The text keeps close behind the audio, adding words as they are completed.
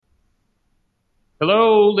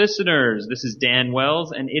Hello, listeners. This is Dan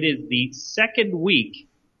Wells, and it is the second week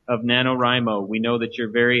of NaNoWriMo. We know that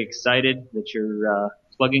you're very excited, that you're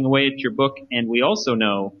plugging away at your book, and we also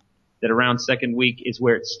know that around second week is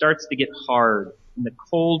where it starts to get hard, and the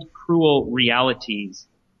cold, cruel realities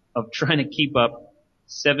of trying to keep up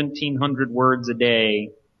 1,700 words a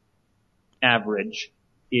day average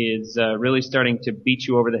is really starting to beat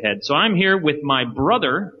you over the head. So I'm here with my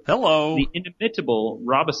brother, hello, the inimitable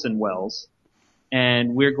Robison Wells.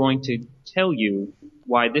 And we're going to tell you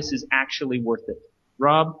why this is actually worth it.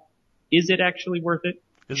 Rob, is it actually worth it?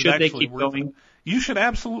 Should they keep going? You should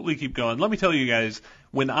absolutely keep going. Let me tell you guys,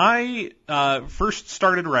 when I first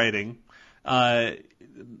started writing, I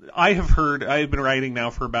have been writing now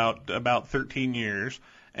for about 13 years,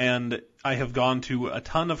 and I have gone to a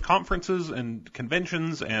ton of conferences and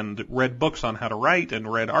conventions and read books on how to write and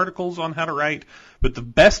read articles on how to write. But the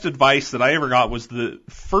best advice that I ever got was the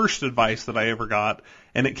first advice that I ever got,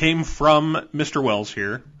 and it came from Mr. Wells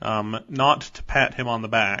here, not to pat him on the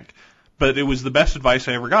back, but it was the best advice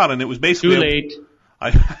I ever got, and it was basically... Too late.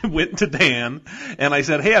 I went to Dan and I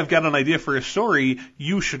said, hey, I've got an idea for a story.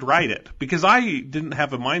 You should write it. Because I didn't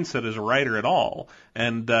have a mindset as a writer at all.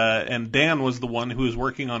 And Dan was the one who was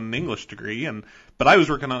working on an English degree, but I was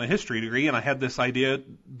working on a history degree, and I had this idea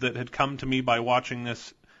that had come to me by watching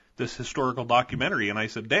this historical documentary. And I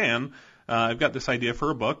said, Dan, I've got this idea for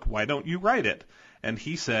a book. Why don't you write it? And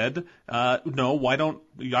he said, no,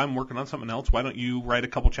 I'm working on something else. Why don't you write a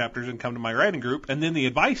couple chapters and come to my writing group? And then the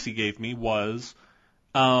advice he gave me was,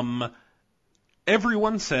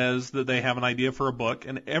 everyone says that they have an idea for a book,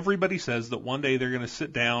 and everybody says that one day they're going to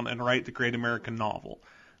sit down and write the great American novel.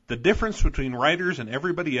 The difference between writers and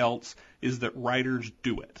everybody else is that writers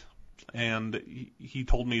do it. And he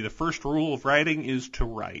told me the first rule of writing is to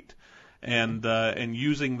write. And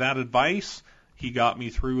using that advice, he got me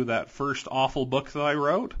through that first awful book that I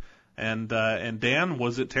wrote. And Dan,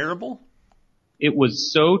 was it terrible? It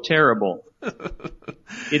was so terrible.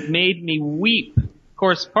 It made me weep. Of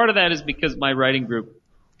course, part of that is because my writing group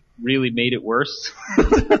really made it worse.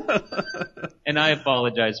 And I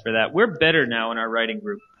apologize for that. We're better now in our writing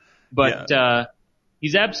group. But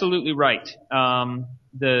he's absolutely right.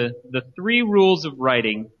 The three rules of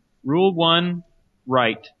writing. Rule 1,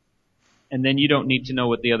 write. And then you don't need to know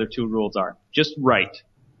what the other two rules are. Just write.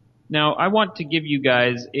 Now, I want to give you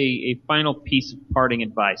guys a final piece of parting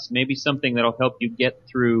advice. Maybe something that'll help you get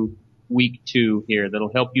through week 2 here,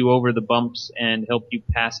 that'll help you over the bumps and help you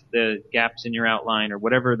past the gaps in your outline or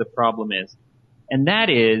whatever the problem is. And that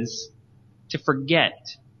is to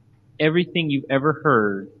forget everything you've ever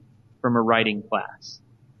heard from a writing class.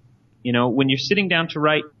 You know, when you're sitting down to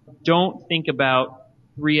write, don't think about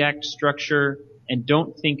 3-act structure and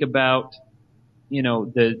don't think about, you know,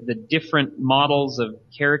 the different models of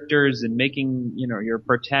characters and making, you know, your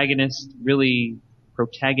protagonist really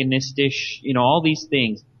protagonistish, you know, all these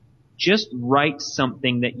things. Just write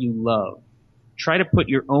something that you love. Try to put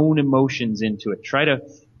your own emotions into it. Try to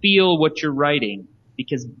feel what you're writing,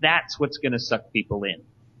 because that's what's going to suck people in.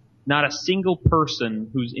 Not a single person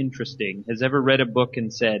who's interesting has ever read a book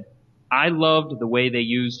and said, I loved the way they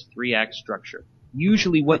used 3-act structure.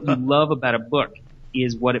 Usually what you love about a book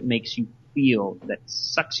is what it makes you feel, that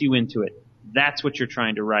sucks you into it. That's what you're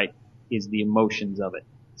trying to write, is the emotions of it.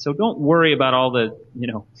 So don't worry about all the,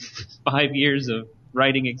 5 years of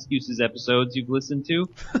writing excuses episodes you've listened to.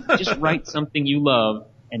 Just write something you love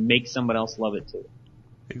and make someone else love it too.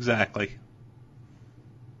 Exactly.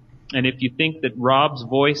 And if you think that Rob's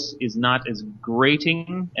voice is not as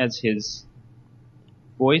grating as his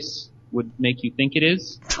voice would make you think it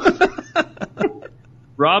is,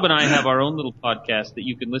 Rob and I have our own little podcast that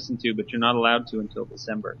you can listen to, but you're not allowed to until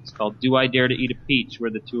December. It's called Do I Dare to Eat a Peach, where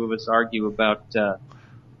the two of us argue about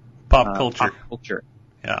pop culture. Pop culture.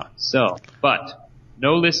 Yeah. So, but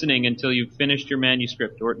no listening until you've finished your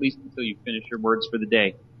manuscript, or at least until you've finished your words for the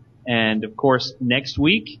day. And of course, next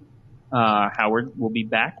week, Howard will be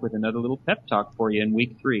back with another little pep talk for you in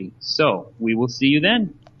week 3. So, we will see you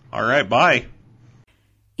then. All right, bye.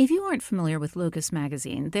 If you aren't familiar with Locus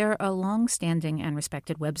Magazine, they're a long-standing and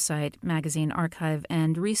respected website, magazine archive,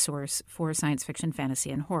 and resource for science fiction, fantasy,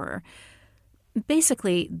 and horror.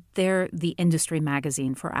 Basically, they're the industry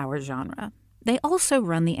magazine for our genre. They also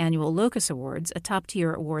run the annual Locus Awards, a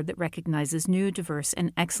top-tier award that recognizes new, diverse,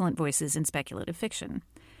 and excellent voices in speculative fiction.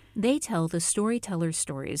 They tell the storyteller's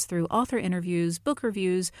stories through author interviews, book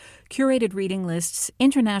reviews, curated reading lists,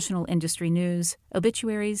 international industry news,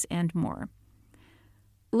 obituaries, and more.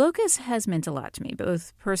 Locus has meant a lot to me,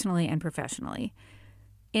 both personally and professionally.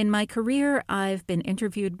 In my career, I've been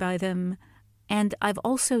interviewed by them, And I've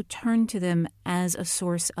also turned to them as a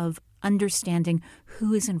source of understanding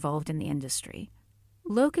who is involved in the industry.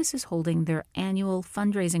 Locus is holding their annual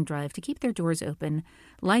fundraising drive to keep their doors open,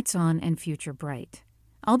 lights on, and future bright.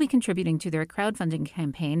 I'll be contributing to their crowdfunding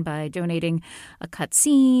campaign by donating a cut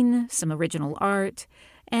scene, some original art,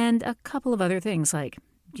 and a couple of other things like,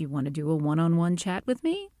 do you want to do a one-on-one chat with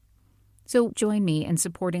me? So join me in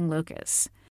supporting Locus.